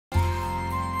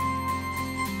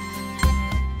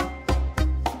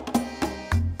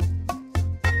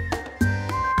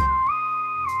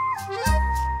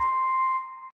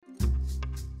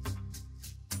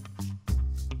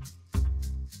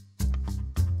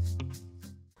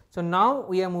So, now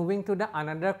we are moving to the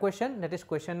another question, that is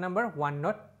question number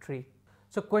 103.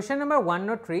 So, question number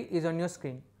 103 is on your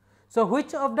screen. So,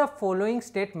 which of the following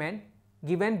statement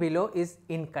given below is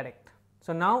incorrect?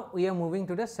 So, now we are moving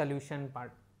to the solution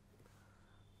part.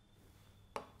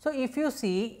 So, if you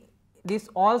see this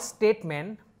all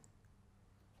statement,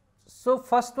 so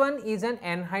first one is an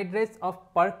anhydrous of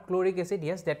perchloric acid,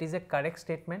 yes, that is a correct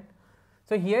statement.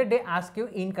 So, here they ask you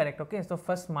incorrect, okay. So,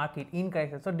 first mark it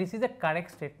incorrect. So, this is a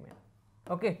correct statement,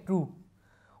 okay, true.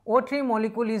 O3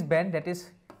 molecule is banned, that is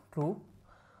true.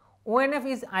 ONF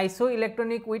is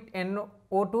isoelectronic with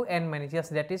NO2 N minus, yes,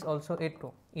 that is also a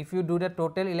true. If you do the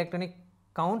total electronic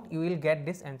count, you will get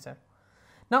this answer.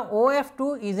 Now,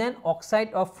 OF2 is an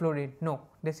oxide of fluorine, no,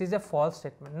 this is a false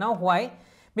statement. Now, why?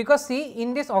 Because see,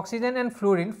 in this oxygen and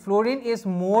fluorine, fluorine is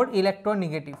more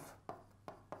electronegative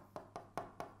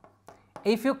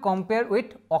if you compare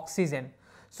with oxygen.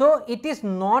 So, it is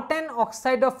not an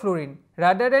oxide of fluorine,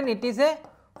 rather than it is a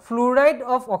fluoride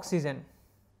of oxygen.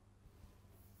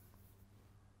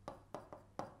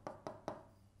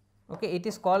 Okay, it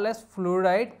is called as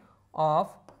fluoride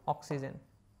of oxygen.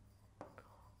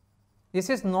 This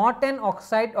is not an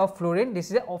oxide of fluorine, this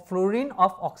is a fluorine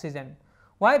of oxygen.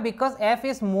 Why? Because F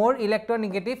is more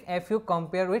electronegative if you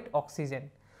compare with oxygen.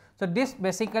 So, this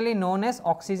basically known as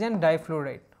oxygen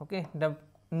difluoride, okay, the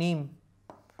name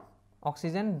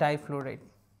oxygen difluoride.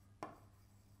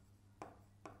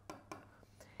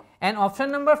 And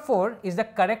option number 4 is the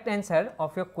correct answer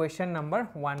of your question number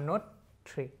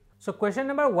 103. So, question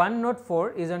number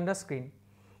 104 is on the screen.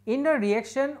 In the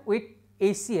reaction with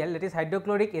HCl, that is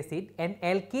hydrochloric acid, an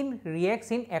alkene reacts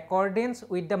in accordance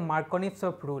with the Markovnich's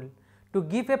rule to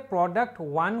give a product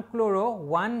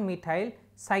 1-chloro-1-methyl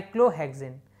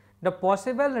cyclohexane. The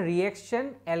possible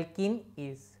reaction alkene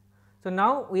is. So,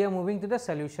 now we are moving to the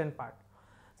solution part.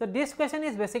 So, this question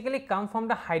is basically come from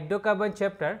the hydrocarbon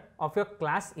chapter of your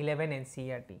class 11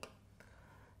 NCERT.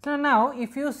 So, now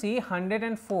if you see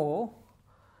 104,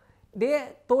 they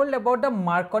told about the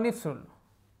Markovnich's rule.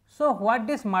 So, what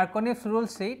this Markovnich's rule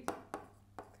said?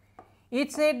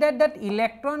 It said that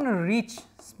electron rich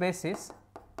species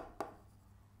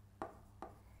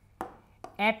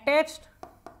attached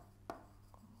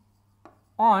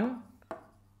on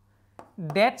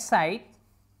that site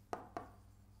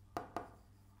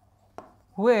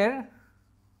where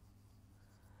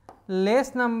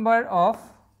less number of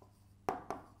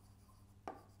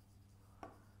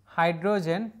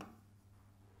hydrogen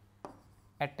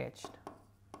attached.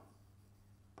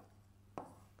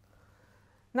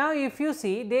 Now, if you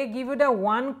see, they give you the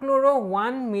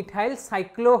 1-chloro-1-methyl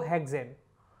cyclohexane.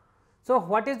 So,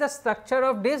 what is the structure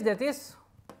of this? That is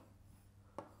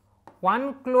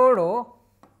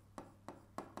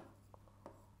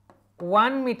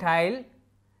 1-chloro-1-methyl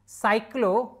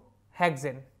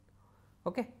cyclohexane.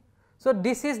 Okay. So,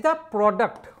 this is the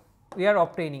product we are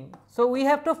obtaining. So, we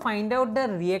have to find out the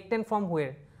reactant from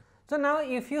where. So, now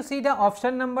if you see the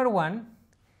option number 1,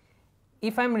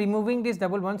 if I am removing this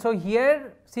double bond, so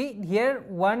here see here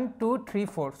 1, 2, 3,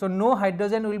 4. So, no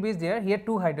hydrogen will be there, here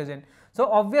 2 hydrogen.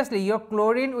 So, obviously your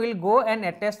chlorine will go and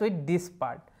attach with this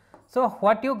part. So,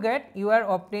 what you get? You are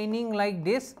obtaining like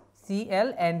this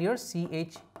Cl and your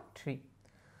CH3.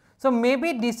 So,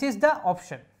 maybe this is the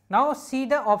option. Now, see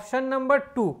the option number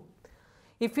 2.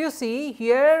 If you see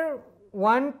here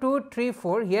 1, 2, 3,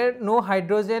 4, here no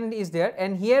hydrogen is there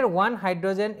and here 1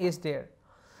 hydrogen is there.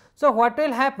 So, what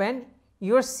will happen?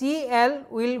 Your Cl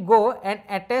will go and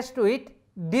attach to it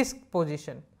this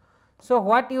position. So,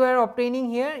 what you are obtaining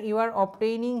here? You are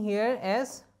obtaining here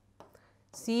as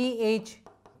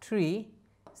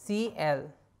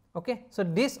CH3Cl. Okay. So,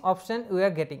 this option we are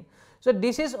getting. So,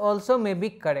 this is also may be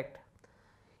correct.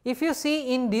 If you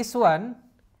see in this one,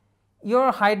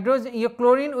 your hydrogen, your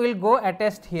chlorine will go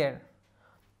attached here.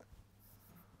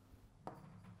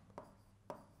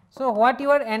 So, what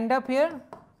you are end up here?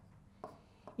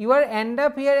 You are end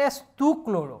up here as 2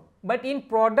 chloro, but in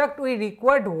product we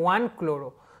required 1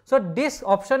 chloro. So, this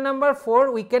option number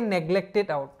 4 we can neglect it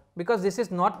out because this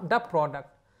is not the product.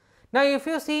 Now, if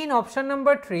you see in option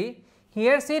number 3,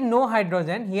 here see no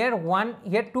hydrogen, here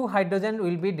 2 hydrogen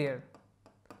will be there.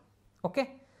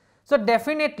 Okay. So,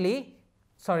 definitely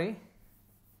sorry,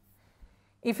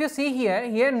 if you see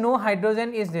here no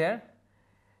hydrogen is there,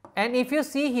 and if you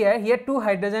see here 2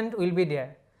 hydrogen will be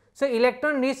there. So,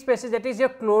 electron rich species, that is your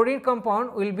chlorine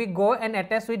compound, will be go and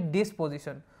attach with this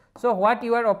position. So, what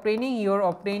you are obtaining? You are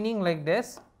obtaining like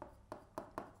this,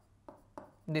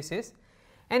 this is,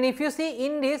 and if you see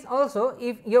in this also,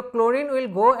 if your chlorine will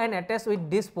go and attach with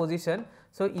this position.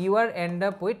 So, you are end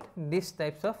up with this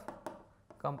types of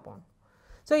compound.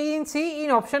 So,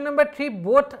 in option number 3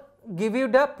 both give you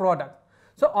the product.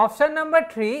 So, option number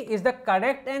 3 is the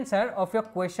correct answer of your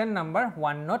question number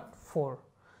 104.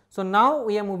 So, now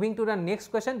we are moving to the next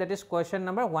question, that is question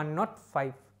number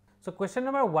 105. So, question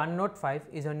number 105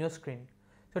 is on your screen.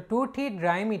 So,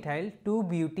 2,3-dimethyl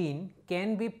 2-butene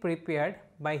can be prepared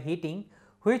by heating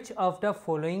which of the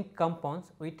following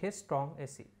compounds with a strong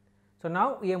acid. So,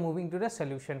 now we are moving to the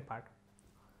solution part.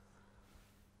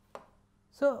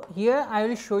 So, here I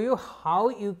will show you how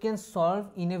you can solve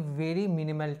in a very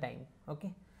minimal time.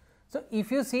 Okay. So,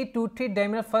 if you see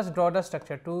 2,3-dimethyl, first draw the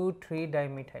structure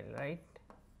 2,3-dimethyl, right,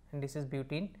 and this is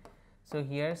butene. So,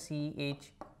 here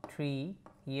CH3,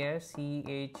 here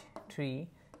CH3,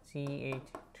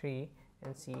 CH3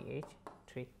 and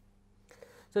CH3.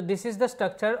 So, this is the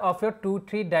structure of your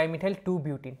 2,3-dimethyl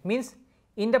 2-butene, means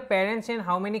in the parent chain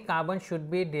how many carbons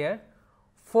should be there?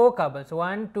 4 carbons,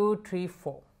 1, 2, 3,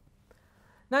 4.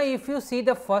 Now, if you see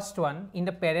the first one in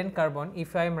the parent carbon,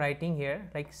 if I am writing here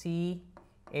like CH3,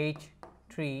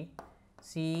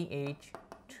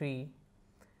 CH3,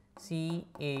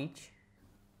 CH,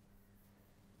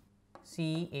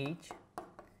 CH,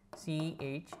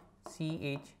 CH,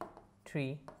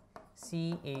 CH3,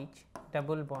 CH,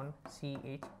 double bond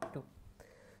CH2.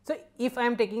 So, if I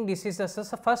am taking this is the, so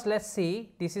first let us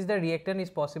see this is the reactant is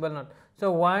possible or not.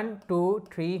 So, 1, 2,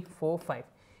 3, 4, 5.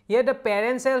 Here the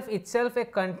parent self itself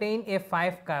contain a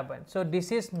 5 carbon. So,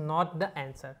 this is not the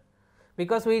answer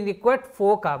because we required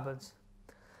 4 carbons.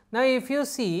 Now, if you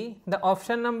see the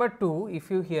option number 2, if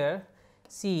you hear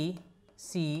C,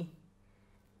 C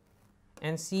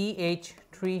and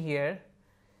CH3 here,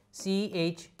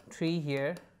 CH3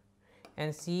 here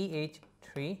and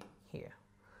CH3 here,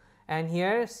 and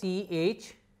here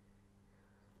CH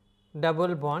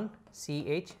double bond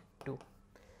CH2.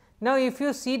 Now, if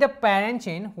you see the parent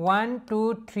chain 1,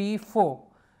 2, 3, 4,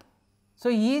 so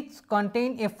each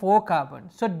contain a 4 carbon.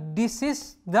 So, this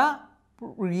is the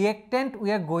reactant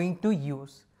we are going to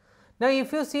use. Now,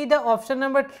 if you see the option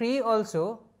number 3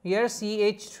 also, here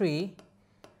CH3,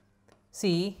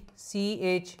 C,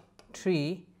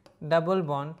 CH3 double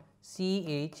bond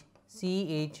CH,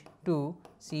 CH2,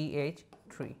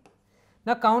 CH3.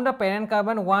 Now, count the parent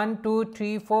carbon 1, 2,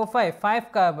 3, 4, 5,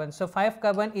 5 carbons. So, 5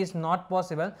 carbon is not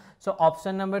possible. So,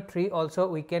 option number 3 also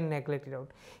we can neglect it out.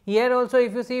 Here also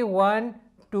if you see 1,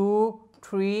 2,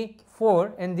 3,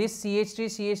 4 and this CH3,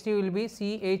 CH3 will be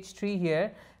CH3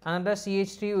 here, another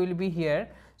CH3 will be here.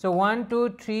 So, 1,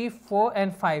 2, 3, 4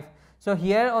 and 5. So,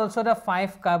 here also the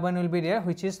 5 carbon will be there,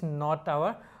 which is not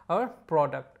our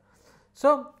product.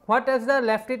 So, what is the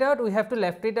left it out? We have to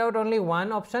left it out only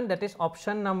one option, that is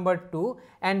option number 2,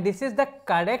 and this is the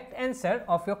correct answer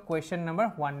of your question number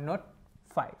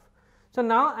 105. So,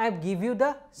 now I give you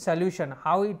the solution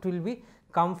how it will be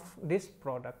come this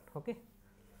product. Okay.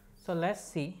 So, let us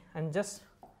see and just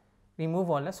remove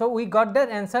all that. So, we got that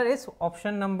answer is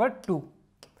option number 2.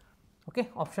 Okay,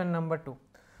 option number 2.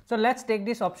 So, let us take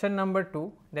this option number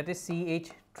 2, that is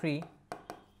CH3,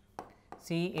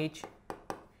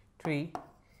 CH3,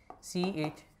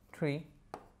 CH3,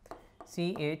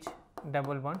 CH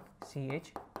double bond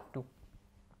CH2.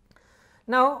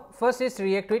 Now, first is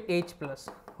react with H plus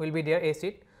will be their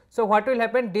acid. So, what will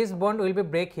happen, this bond will be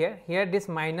break here, here this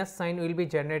minus sign will be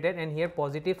generated and here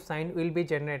positive sign will be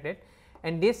generated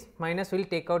and this minus will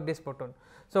take out this proton.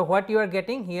 So, what you are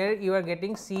getting here, you are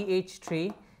getting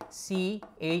CH3,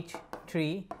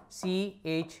 CH3,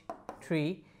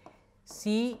 CH3,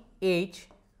 CH,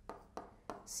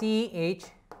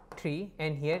 CH3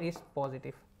 and here is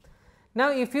positive.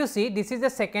 Now, if you see this is the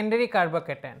secondary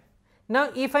carbocation. Now,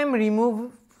 if I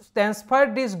am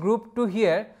transfer this group to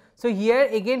here, so here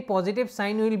again positive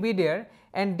sign will be there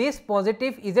and this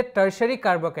positive is a tertiary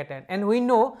carbocation and we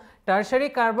know tertiary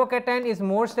carbocation is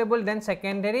more stable than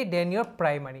secondary than your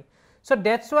primary. So,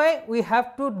 that is why we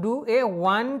have to do a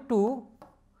 1,2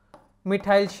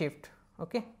 methyl shift,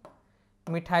 okay,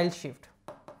 methyl shift.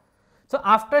 So,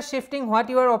 after shifting what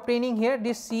you are obtaining here,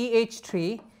 this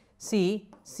CH3, C,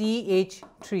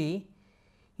 CH3,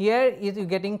 here is you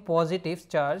getting positive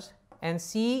charge and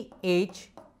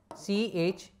CH,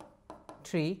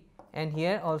 CH3 and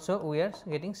here also we are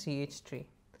getting CH3.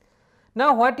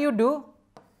 Now, what you do?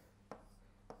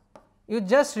 You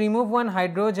just remove one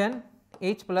hydrogen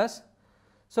H plus.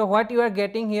 So, what you are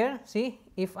getting here, see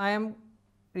if I am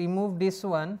remove this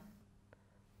one,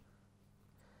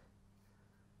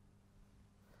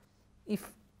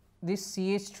 if this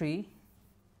CH3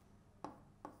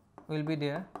 will be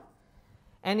there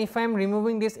and if I am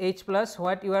removing this H plus,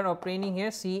 what you are obtaining here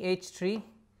CH3,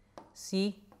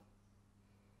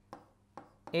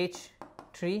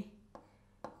 CH3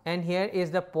 and here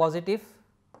is the positive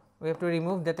we have to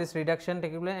remove, that is reduction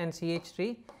taking place, and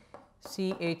CH3,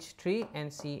 CH3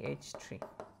 and CH3.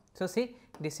 So, see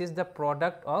this is the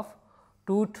product of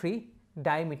 2,3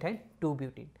 dimethyl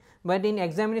 2-butene, but in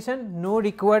examination no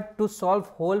required to solve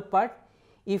whole part.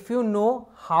 If you know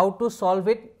how to solve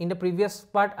it, in the previous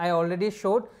part I already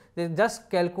showed, just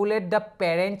calculate the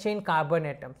parent chain carbon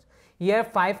atoms. Here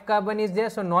 5 carbon is there,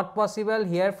 so not possible.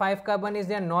 Here 5 carbon is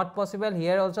there, not possible.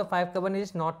 Here also 5 carbon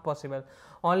is not possible.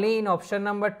 Only in option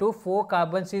number 2 4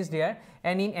 carbons is there,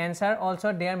 and in answer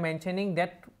also they are mentioning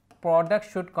that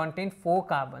product should contain 4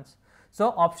 carbons.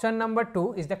 So, option number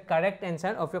 2 is the correct answer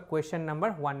of your question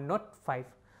number 105.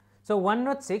 So,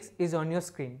 106 is on your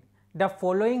screen. The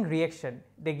following reaction,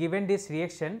 they given this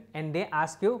reaction and they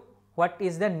ask you what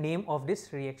is the name of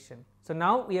this reaction. So,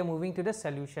 now we are moving to the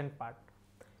solution part.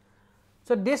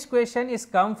 So, this question is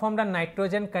come from the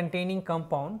nitrogen containing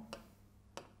compound,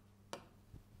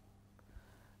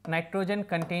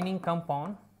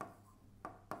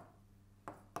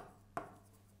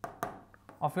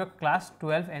 of your class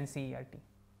 12 NCERT.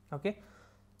 Okay.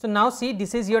 So, now see,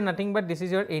 this is your nothing but this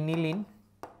is your aniline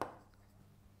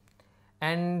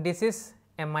and this is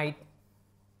amide,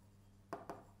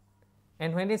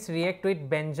 and when it react with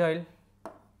benzoyl,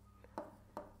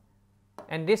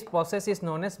 and this process is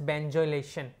known as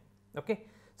benzoylation. Okay.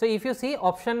 So, if you see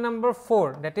option number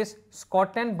 4, that is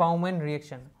Scott and Baumann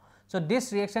reaction. So,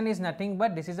 this reaction is nothing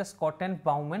but this is a Scott and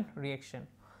Baumann reaction.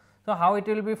 So, how it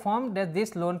will be formed, that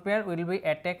this lone pair will be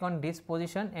attack on this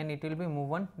position and it will be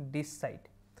move on this side.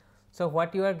 So,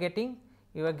 what you are getting?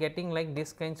 You are getting like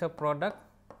this kinds of product,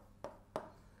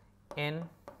 N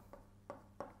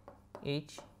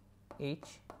H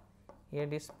H, here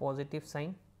this positive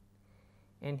sign,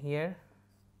 and here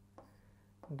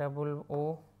double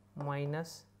O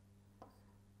minus,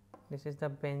 this is the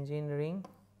benzene ring,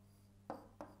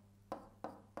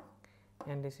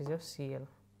 and this is your Cl.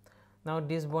 Now,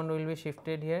 this bond will be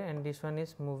shifted here and this one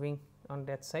is moving on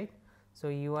that side. So,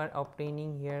 you are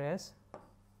obtaining here as,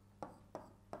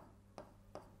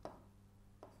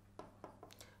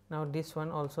 now this one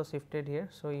also shifted here.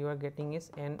 So, you are getting is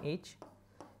NH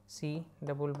C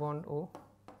double bond O.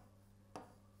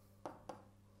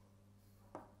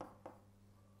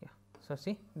 Yeah. So,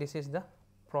 see this is the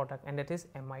product and that is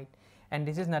amide, and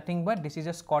this is nothing but this is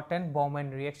a Scott and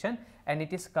Baumann reaction and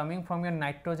it is coming from your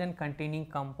nitrogen containing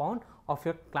compound of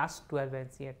your class 12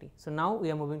 NCERT. So, now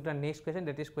we are moving to the next question,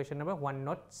 that is question number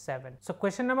 107. So,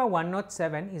 question number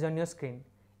 107 is on your screen.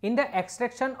 In the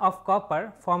extraction of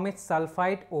copper from its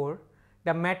sulphide ore,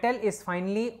 the metal is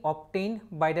finally obtained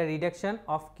by the reduction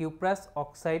of cuprous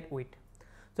oxide with.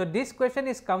 So, this question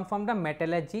is come from the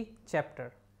metallurgy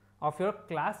chapter of your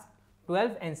class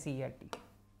 12 NCERT.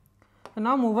 So,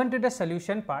 now move on to the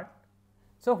solution part.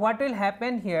 So, what will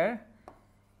happen here,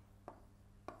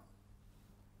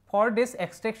 for this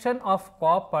extraction of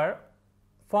copper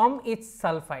from its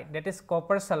sulphide, that is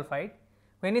copper sulphide,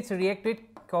 when it react with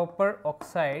copper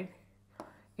oxide,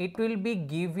 it will be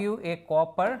give you a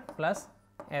copper plus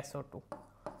SO2.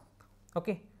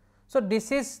 Okay. So,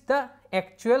 this is the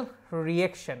actual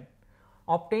reaction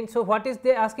obtained. So, what is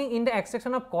they asking, in the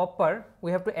extraction of copper,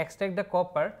 we have to extract the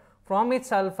copper from its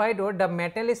sulphide ore, the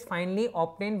metal is finally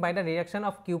obtained by the reaction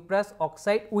of cuprous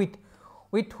oxide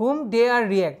with whom they are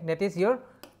react, that is your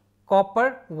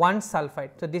copper 1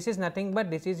 sulphide. So, this is nothing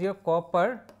but this is your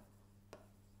copper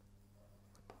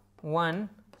 1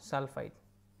 sulphide.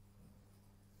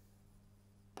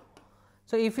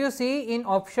 So, if you see in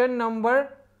option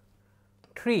number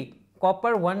 3,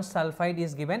 copper 1 sulphide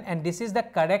is given and this is the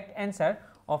correct answer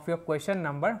of your question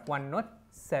number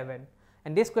 107,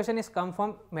 and this question is come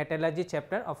from metallurgy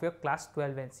chapter of your class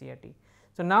 12 NCERT.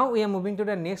 So, now we are moving to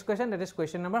the next question, that is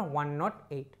question number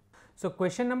 108. So,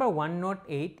 question number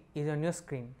 108 is on your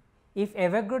screen. If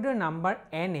Avogadro number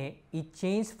Na is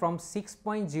changed from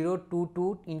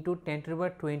 6.022 into 10 to the power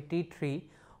 23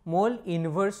 mole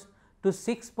inverse to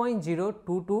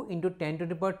 6.022 into 10 to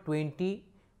the power 20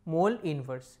 mole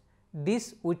inverse,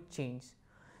 this would change.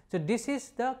 So, this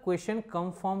is the question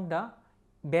come from the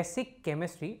basic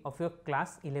chemistry of your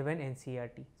class 11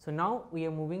 NCERT. So, now we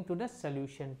are moving to the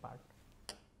solution part.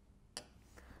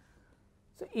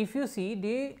 So, if you see,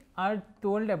 they are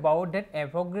told about that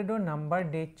Avogadro number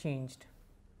they changed.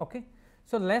 Okay.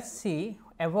 So, let us see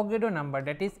Avogadro number,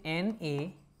 that is Na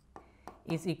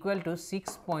is equal to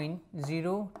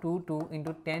 6.022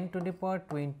 into 10 to the power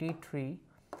 23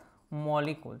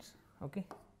 molecules, okay,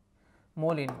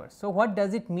 mole inverse. So, what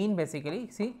does it mean basically?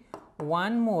 See,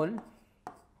 1 mole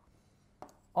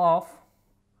of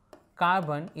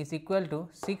carbon is equal to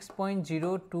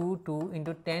 6.022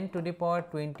 into 10 to the power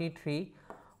 23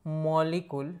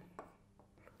 molecule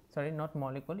sorry, not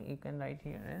molecule, you can write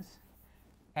here as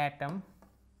atom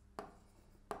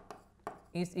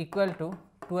is equal to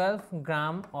 12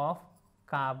 gram of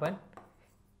carbon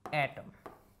atom.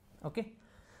 Okay.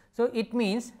 So, it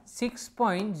means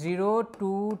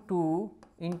 6.022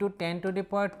 into 10 to the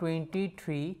power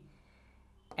 23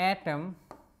 atom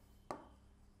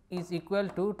is equal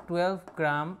to 12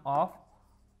 gram of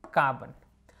carbon.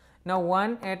 Now,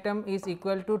 one atom is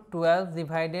equal to 12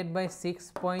 divided by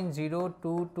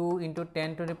 6.022 into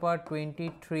 10 to the power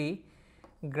 23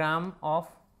 gram of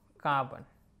carbon.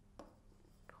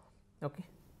 Okay.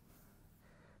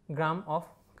 Gram of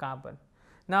carbon.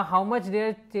 Now, how much they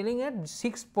are telling at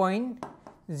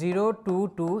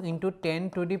 6.022 into 10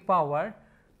 to the power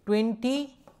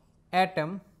 20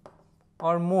 atom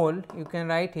or mole, you can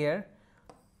write here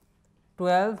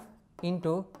 12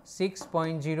 into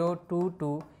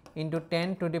 6.022 into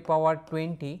 10 to the power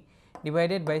 20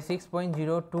 divided by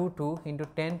 6.022 into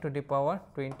 10 to the power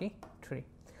 23.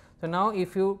 So, now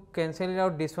if you cancel it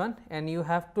out this one and you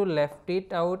have to left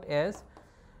it out as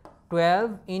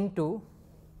 12 into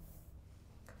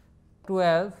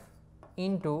 10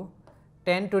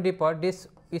 to the power, this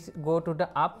is go to the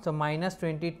up. So, minus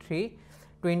 23,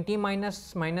 20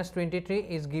 minus 23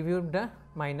 is give you the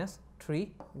minus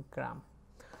 3 gram.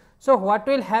 So, what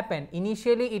will happen?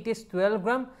 Initially it is 12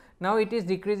 gram, now it is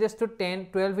decreases to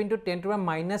 12 into 10 to the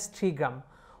minus 3 gram.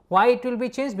 Why it will be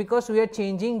changed? Because we are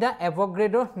changing the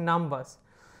Avogadro numbers.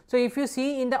 So, if you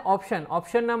see in the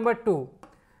option number 2,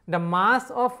 the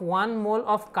mass of 1 mole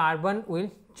of carbon will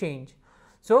change.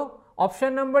 So,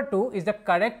 option number 2 is the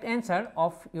correct answer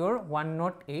of your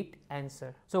 108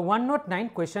 answer. So, 109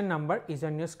 question number is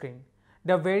on your screen.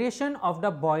 The variation of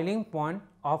the boiling point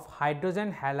of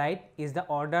hydrogen halide is the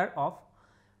order of,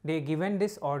 they given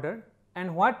this order,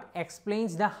 and what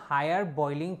explains the higher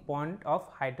boiling point of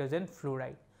hydrogen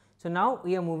fluoride. So, now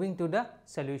we are moving to the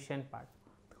solution part.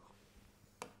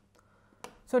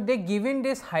 So, they given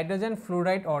this hydrogen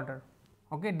fluoride order,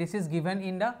 okay, this is given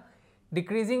in the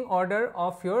decreasing order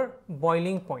of your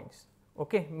boiling points,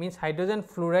 okay, means hydrogen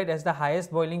fluoride as the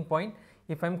highest boiling point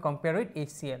if I am compared with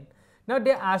HCl. Now,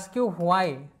 they ask you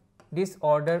why this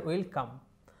order will come.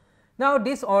 Now,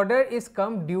 this order is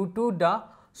come due to the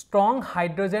strong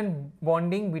hydrogen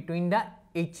bonding between the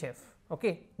HF,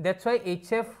 okay, that is why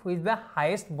HF is the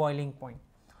highest boiling point.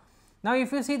 Now,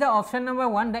 if you see the option number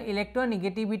 1, the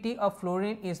electronegativity of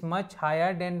fluorine is much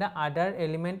higher than the other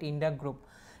element in the group.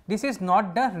 This is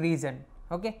not the reason.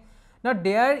 Okay. Now,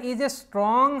 there is a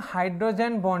strong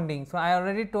hydrogen bonding. So, I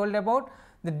already told about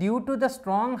the due to the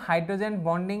strong hydrogen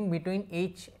bonding between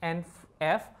H and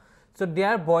F. So,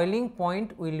 their boiling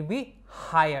point will be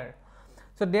higher.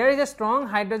 So, there is a strong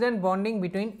hydrogen bonding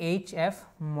between HF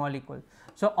molecule.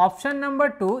 So, option number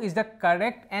 2 is the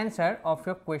correct answer of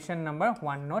your question number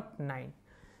 109.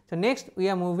 So, next we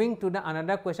are moving to the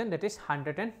another question, that is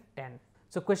 110.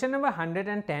 So, question number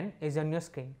 110 is on your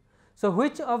screen. So,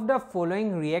 which of the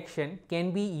following reaction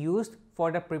can be used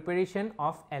for the preparation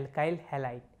of alkyl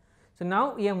halide? So,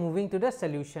 now we are moving to the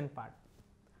solution part.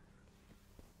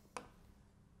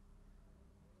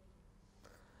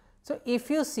 So, if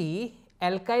you see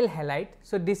alkyl halide,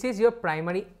 so this is your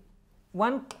primary,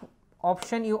 one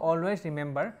option you always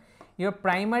remember, your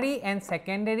primary and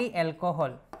secondary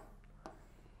alcohol,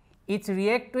 it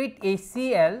react with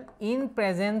HCl in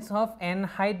presence of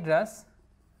anhydrous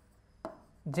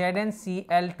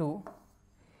ZnCl2,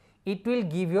 it will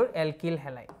give your alkyl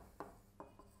halide.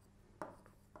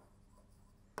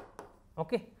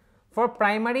 Okay, for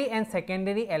primary and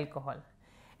secondary alcohol,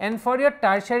 and for your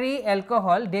tertiary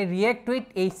alcohol they react with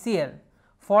HCl,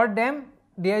 for them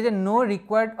there is no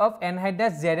required of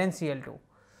anhydrous ZnCl2.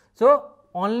 So,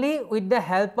 only with the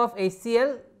help of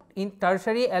HCl in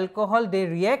tertiary alcohol they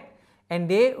react and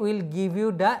they will give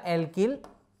you the alkyl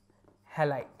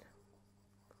halide.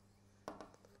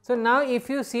 So, now if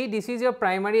you see this is your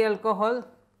primary alcohol,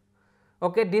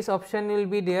 okay, this option will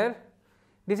be there.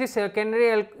 This is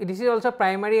secondary, this is also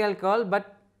primary alcohol,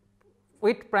 but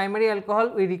with primary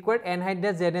alcohol we require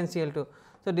anhydrous ZnCl2.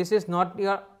 So, this is not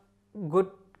your good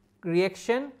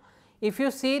reaction. If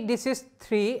you see this is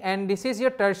 3 and this is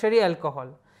your tertiary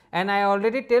alcohol, and I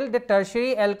already tell the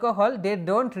tertiary alcohol they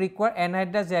do not require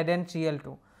anhydrous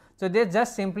ZnCl2. So, they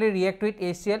just simply react with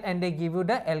HCl and they give you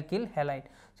the alkyl halide.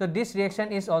 So, this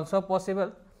reaction is also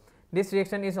possible, this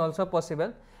reaction is also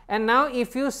possible. And now,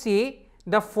 if you see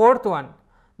the fourth one,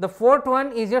 the fourth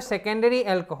one is your secondary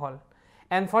alcohol,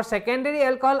 and for secondary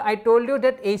alcohol I told you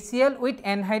that HCl with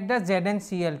anhydrous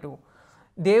ZnCl2,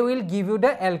 they will give you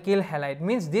the alkyl halide,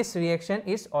 means this reaction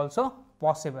is also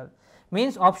possible,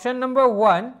 means option number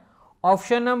 1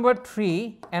 option number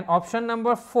 3 and option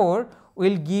number 4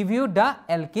 will give you the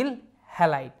alkyl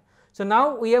halide. So,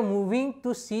 now we are moving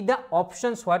to see the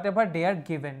options whatever they are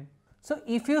given. So,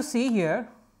 if you see here,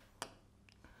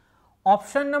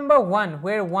 option number 1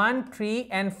 where 1, 3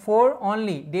 and 4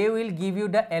 only, they will give you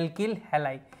the alkyl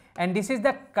halide, and this is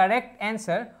the correct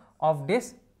answer of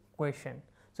this question.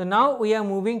 So, now we are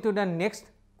moving to the next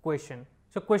question.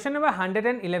 So, question number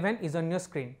 111 is on your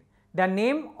screen. The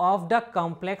name of the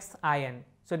complex ion.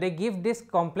 So, they give this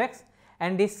complex,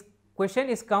 and this question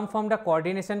is come from the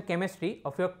coordination chemistry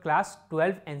of your class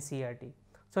 12 NCERT.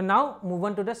 So, now move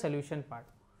on to the solution part.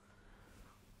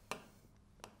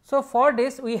 So, for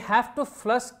this we have to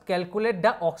first calculate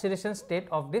the oxidation state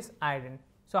of this iron.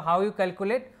 So, how you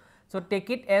calculate? So, take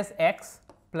it as x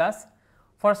plus,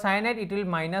 for cyanide it will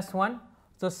 -1.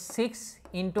 So, 6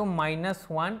 into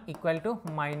 -1 equal to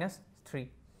 -3.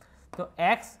 So,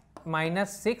 x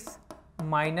minus 6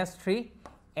 minus 3,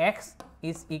 x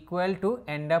is equal to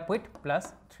end up with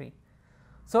 +3.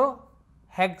 So,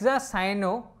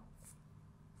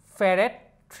 hexacyanoferrate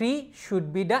 3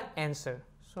 should be the answer.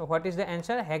 So, what is the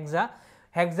answer? Hexa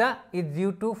is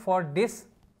due to, for this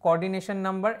coordination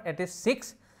number, it is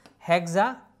 6,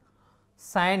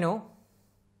 hexacyano,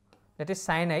 that is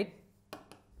cyanide,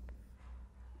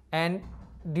 and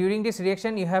during this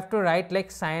reaction you have to write like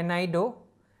cyanido,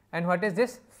 and what is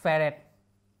this? Ferrate.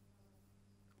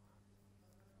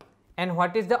 And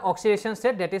what is the oxidation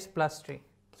state? That is +3.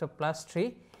 So,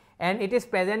 +3, and it is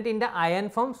present in the ion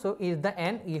form. So, is the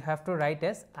N you have to write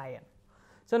as ion.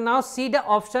 So, now see the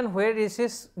option where this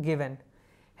is given,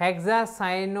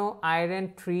 hexacyano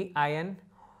iron 3 ion.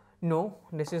 No,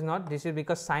 this is not, this is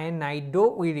because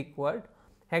cyanido we required.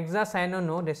 Hexacyano,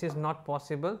 no, this is not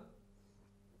possible.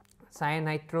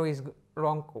 Cyanitro is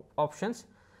wrong options.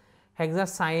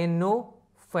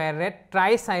 Hexacyanoferrate,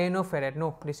 tricyanoferrate,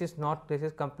 no, this is not, this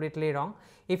is completely wrong.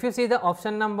 If you see the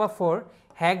option number 4,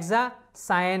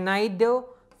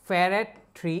 hexacyanidoferrate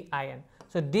 3 ion.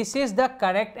 So, this is the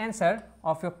correct answer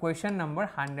of your question number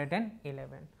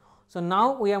 111. So,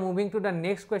 now we are moving to the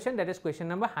next question, that is question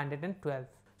number 112.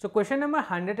 So, question number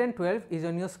 112 is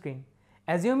on your screen.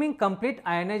 Assuming complete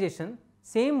ionization,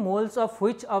 same moles of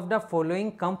which of the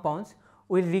following compounds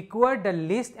will require the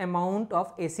least amount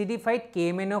of acidified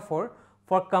KMnO4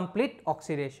 for complete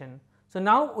oxidation. So,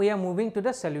 now we are moving to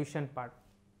the solution part.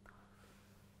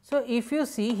 So, if you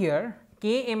see here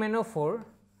KMnO4,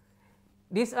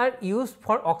 these are used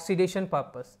for oxidation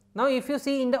purpose. Now, if you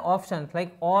see in the options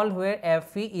like all where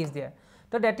Fe is there,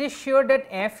 so that is sure that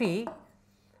Fe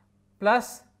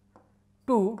plus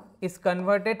 2 is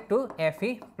converted to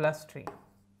Fe plus 3.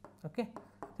 Okay.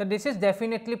 So, this is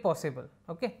definitely possible,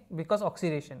 okay, because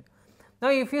oxidation. Now,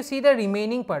 if you see the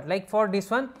remaining part, like for this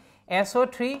one,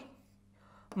 SO3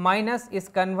 minus is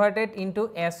converted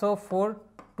into SO4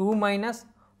 2 minus,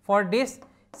 for this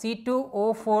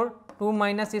C2O4 2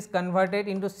 minus is converted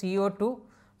into CO2,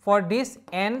 for this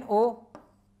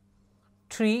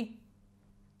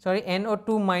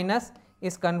NO2 minus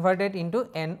is converted into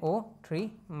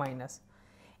NO3 minus,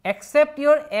 except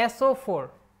your SO4.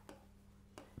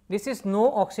 This is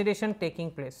no oxidation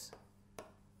taking place.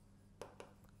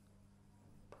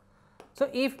 So,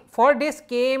 if for this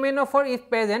KMnO4 is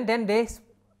present, then they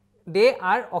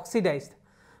are oxidized,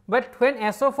 but when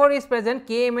SO4 is present,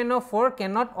 KMnO4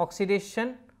 cannot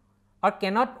oxidation or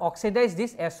cannot oxidize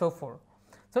this SO4.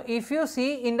 So, if you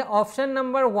see in the option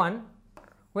number 1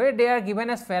 where they are given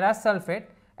as ferrous sulfate,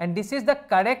 and this is the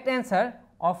correct answer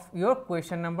of your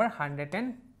question number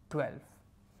 112.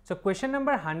 So, question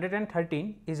number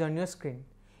 113 is on your screen.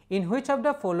 In which of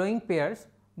the following pairs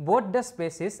both the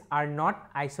species are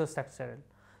not isostructural?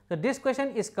 So, this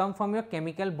question is come from your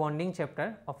chemical bonding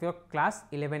chapter of your class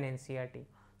 11 NCERT.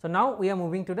 So, now we are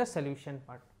moving to the solution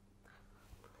part.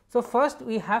 So, first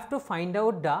we have to find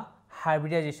out the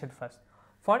hybridization first.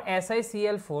 For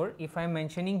SiCl4, if I am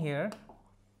mentioning here,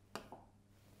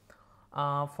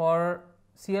 for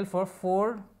Cl4,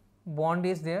 4 bond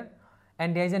is there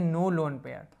and there is a no lone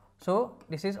pair. So,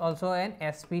 this is also an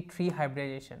sp3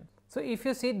 hybridization. So, if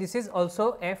you see, this is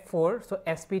also F4, so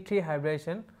sp3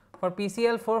 hybridization. For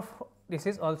PCl4, this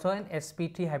is also an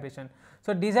sp3 hybridization.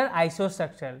 So, these are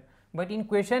isostructural, but in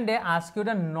question they ask you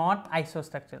the not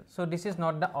isostructural. So, this is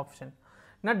not the option.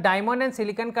 Now, diamond and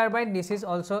silicon carbide, this is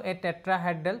also a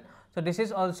tetrahedral. So, this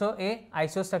is also a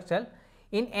isostructural.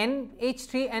 In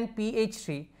NH3 and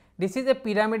PH3, this is a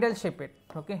pyramidal shape,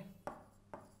 okay,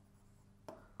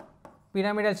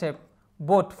 pyramidal shape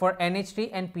both for NH3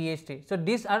 and PH3. So,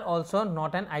 these are also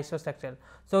not an isostructural.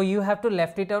 So, you have to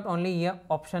left it out only here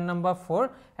option number 4,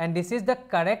 and this is the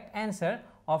correct answer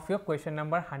of your question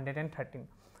number 113.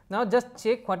 Now just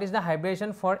check what is the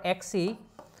hybridization for Xc,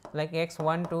 like x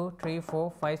 1 2 3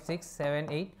 4 5 6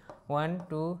 7 8 1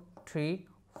 2 3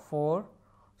 4.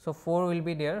 So 4 will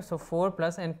be there. So 4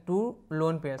 plus and 2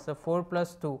 lone pairs. So 4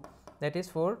 plus 2, that is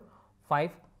 4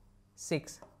 5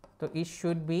 6. So it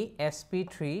should be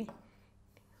sp3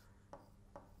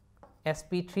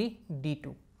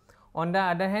 d2. On the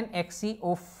other hand,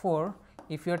 XeO4,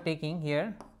 if you are taking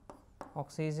here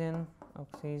oxygen,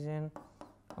 oxygen,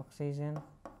 oxygen,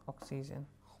 oxygen.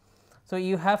 So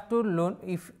you have to lone,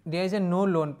 if there is a no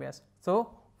lone pairs. So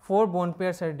 4 bone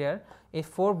pairs are there. If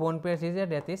 4 bone pairs is there,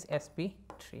 that is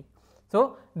sp3.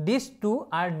 So these two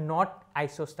are not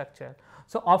isostructural.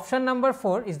 So option number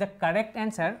 4 is the correct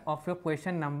answer of your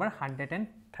question number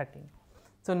 113.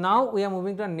 So now we are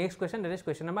moving to the next question, that is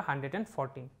question number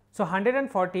 114. So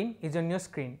 114 is on your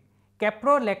screen.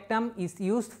 Caprolactam is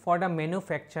used for the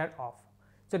manufacture of.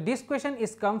 So this question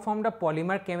is come from the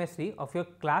polymer chemistry of your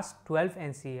class 12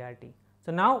 NCERT.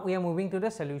 So now we are moving to the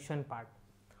solution part.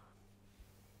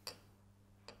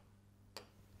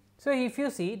 So if you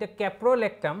see the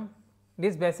caprolactam, it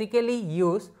is basically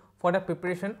used for the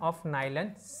preparation of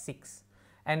nylon 6,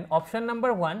 and option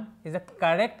number 1 is the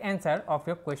correct answer of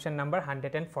your question number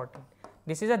 114.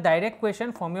 This is a direct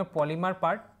question from your polymer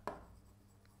part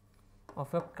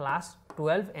of your class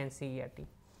 12 NCERT.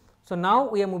 So now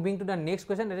we are moving to the next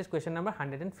question, that is question number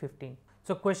 115.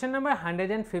 So question number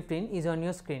 115 is on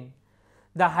your screen.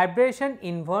 The hybridization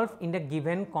involved in the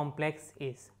given complex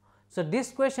is. So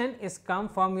this question is come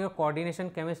from your coordination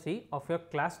chemistry of your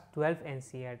class 12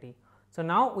 NCERT. So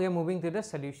now we are moving to the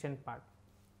solution part.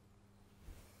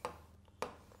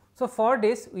 So for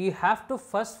this we have to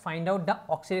first find out the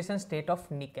oxidation state of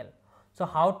nickel. So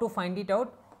how to find it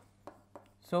out?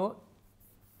 So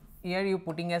here you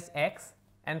putting as x,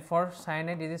 and for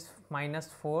cyanide it is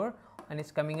 -4 and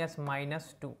it's coming as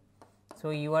 -2. So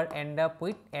you are end up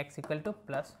with x equal to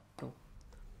 +2.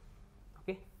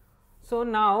 Okay. So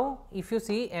now if you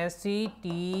see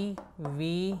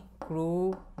ACTV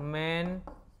crew man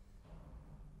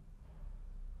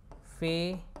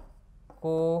fe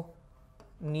ko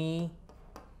ni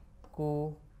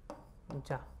ku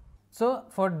ja. So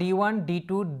for D1,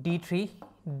 D2, D3,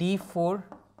 D4,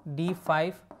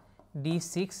 D5,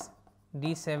 D6,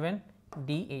 D7,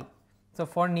 D8. So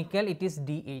for nickel it is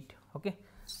D8. Okay.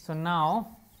 So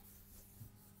now,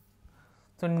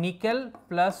 so nickel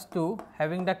 +2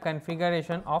 having the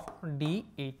configuration of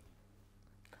D8.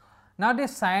 Now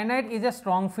this cyanide is a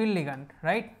strong field ligand,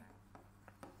 right?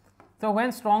 So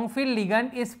when strong field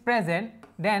ligand is present,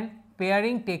 then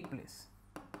pairing take place.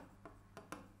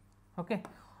 Okay.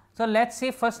 So let us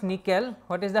see first nickel.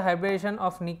 What is the hybridization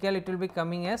of nickel? It will be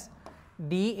coming as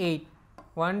D8,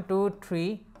 1, 2,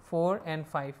 3, 4 and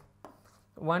 5.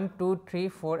 1, 2, 3,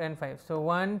 4 and 5. So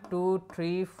 1, 2,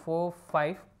 3, 4,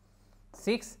 5,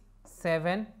 6,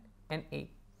 7 and 8.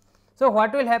 So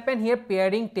what will happen here?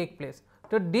 Pairing take place.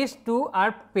 So these two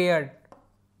are paired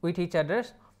with each other.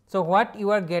 So what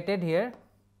you are getted here?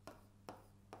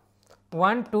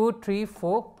 1, 2, 3,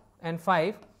 4 and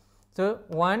 5. So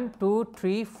 1, 2,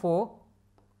 3, 4,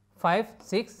 5,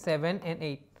 6, 7 and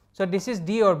 8. So this is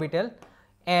d orbital,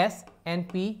 s and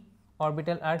p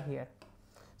orbital are here.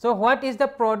 So what is the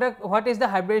product, what is the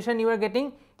hybridization you are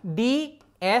getting?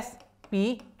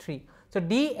 DsP3. So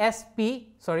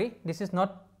DsP, sorry, this is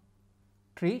not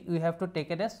 3, we have to take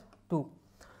it as 2.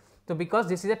 So because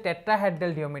this is a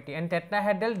tetrahedral geometry, and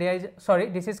tetrahedral there is, sorry,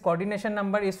 this is coordination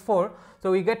number is 4.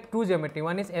 So we get 2 geometry,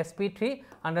 one is sp3,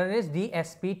 another is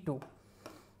dsp2.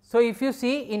 So if you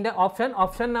see in the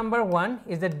option number 1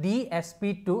 is the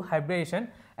dsp2 hybridization,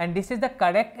 and this is the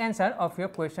correct answer of your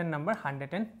question number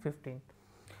 115.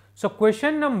 So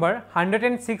question number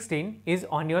 116 is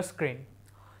on your screen.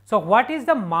 So what is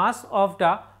the mass of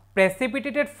the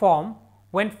precipitated form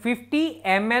when 50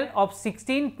 ml of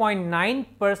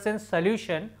 16.9%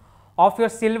 solution of your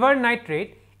silver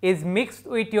nitrate is mixed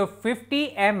with your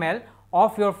 50 ml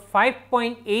of your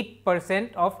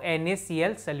 5.8% of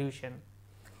NaCl solution?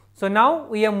 So now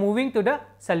we are moving to the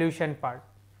solution part.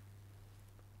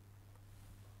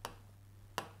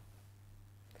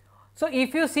 So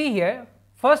if you see here,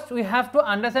 first we have to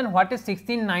understand what is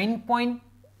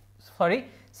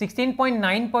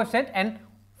 16.9% and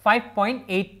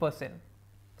 5.8%.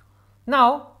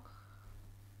 Now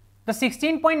the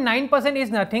 16.9% is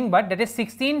nothing but that is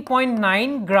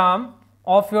 16.9 gram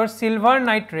of your silver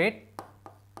nitrate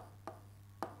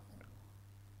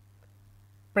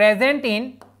present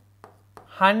in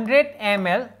 100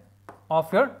 ml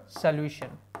of your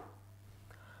solution.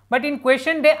 But in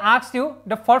question they asked you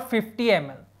the for 50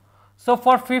 ml. So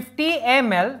for 50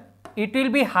 ml it will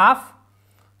be half.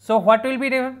 So what will be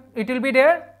there? It will be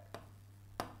there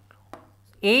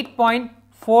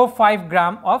 8.45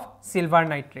 gram of silver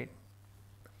nitrate.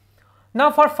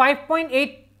 Now for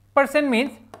 5.8%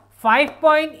 means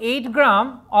 5.8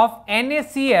 gram of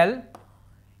NaCl,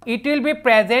 it will be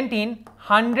present in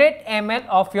 100 ml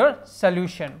of your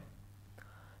solution.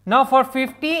 Now for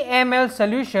 50 ml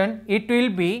solution, it will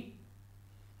be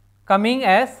coming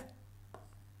as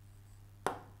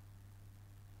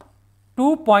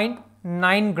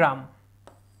 2.9 gram.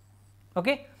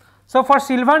 Okay. So for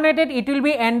silver nitrate, it will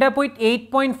be end up with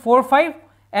 8.45,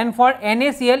 and for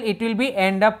NaCl it will be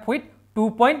end up with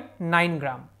 2.9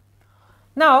 gram.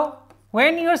 Now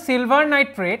when your silver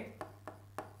nitrate,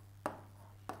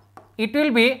 it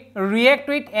will be react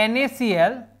with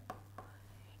NaCl,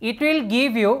 it will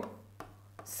give you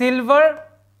silver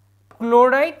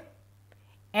chloride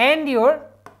and your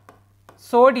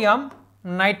sodium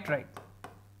nitrite.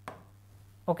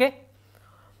 Okay.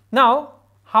 Now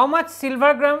how much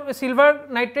silver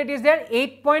nitrate is there?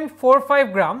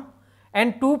 8.45 gram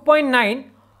and 2.9.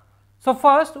 So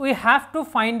first we have to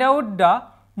find out the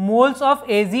moles of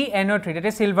AgNO3, that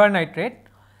is silver nitrate,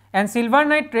 and silver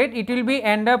nitrate it will be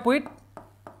end up with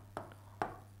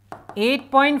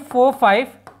 8.45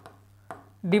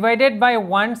 divided by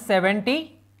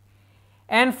 170,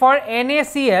 and for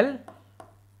NaCl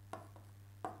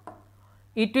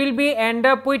it will be end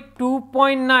up with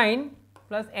 2.9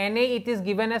 plus Na, it is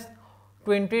given as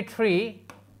 23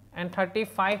 and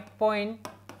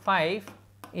 35.5,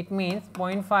 it means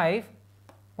 0.5,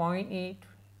 0.8,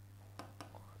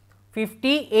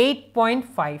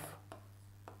 58.5.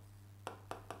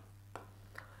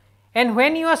 And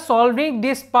when you are solving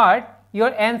this part,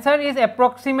 your answer is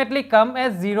approximately come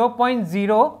as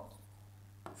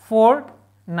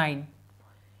 0.049,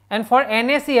 and for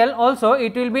NaCl also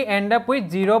it will be end up with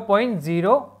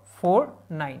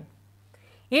 0.049.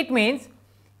 It means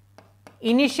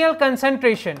initial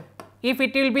concentration, if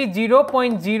it will be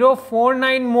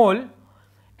 0.049 mole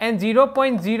and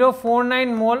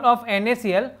 0.049 mole of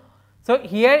NaCl, so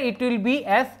here it will be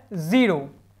as 0,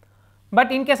 but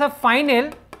in case of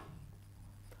final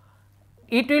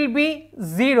it will be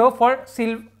 0 for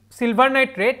silver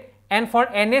nitrate and for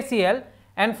NaCl,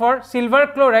 and for silver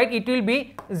chloride it will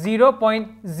be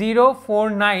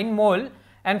 0.049 mole,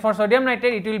 and for sodium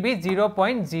nitrate it will be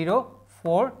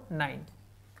 0.049.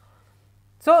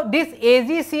 So this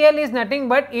AgCl is nothing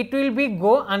but it will be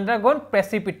undergone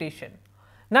precipitation.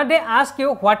 Now they ask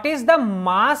you what is the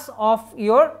mass of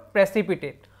your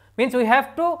precipitate, means we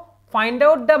have to find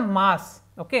out the mass.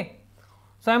 Okay.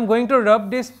 So I am going to rub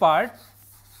this part.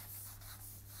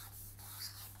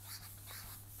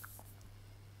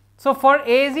 So for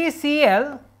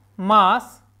AgCl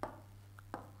mass,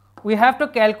 we have to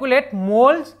calculate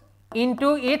moles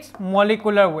into its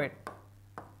molecular weight.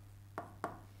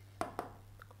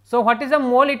 So what is a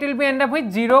mole? It will be end up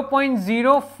with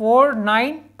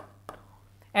 0.049,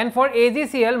 and for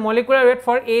AgCl molecular weight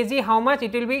for Ag how much?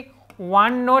 It will be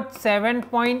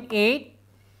 107.8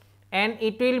 and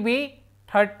it will be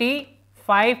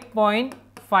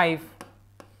 35.5,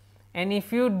 and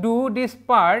if you do this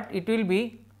part it will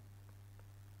be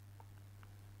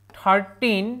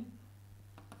 13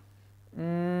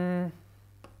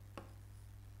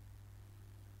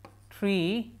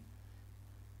 3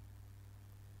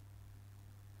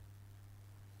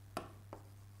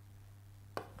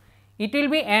 it will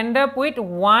be end up with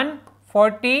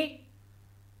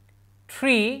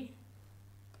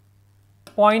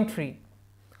 143.3,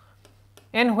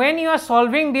 and when you are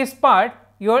solving this part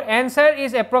your answer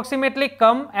is approximately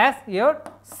come as your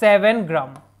 7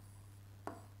 gram.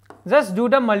 Just do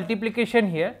the multiplication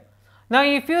here. Now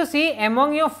if you see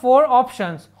among your 4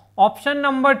 options, option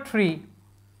number 3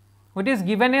 which is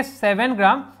given as 7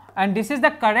 gram, and this is the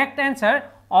correct answer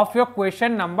of your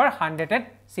question number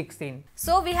 116.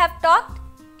 So we have talked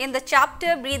in the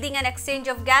chapter breathing and exchange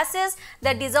of gases,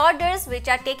 the disorders which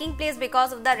are taking place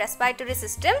because of the respiratory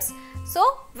systems. So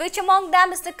which among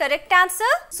them is the correct answer?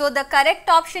 So the correct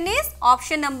option is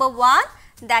option number 1,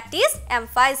 that is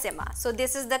emphysema. So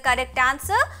this is the correct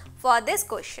answer for this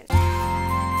question.